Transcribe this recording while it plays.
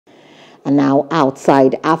And now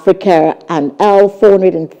outside Africa, an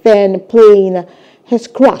L-410 plane has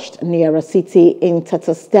crashed near a city in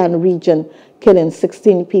Tatarstan region, killing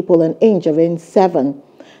 16 people and injuring 7.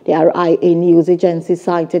 The RIA news agency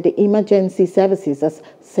cited the emergency services as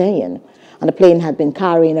saying, and the plane had been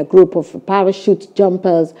carrying a group of parachute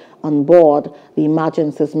jumpers on board, the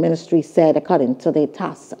emergencies ministry said, according to the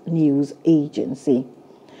TASS news agency.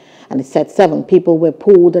 And it said 7 people were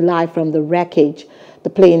pulled alive from the wreckage. The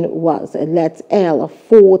plane was a Let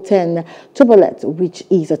L-410 turbulent, which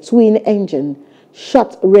is a twin-engine,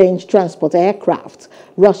 short-range transport aircraft.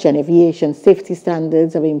 Russian aviation safety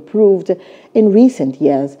standards have improved in recent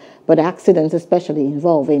years, but accidents, especially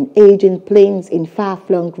involving aging planes in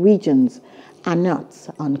far-flung regions, are not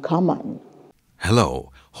uncommon.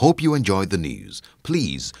 Hello, hope you enjoyed the news.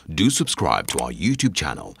 Please do subscribe to our YouTube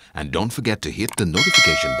channel and don't forget to hit the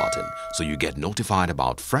notification button so you get notified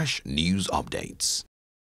about fresh news updates.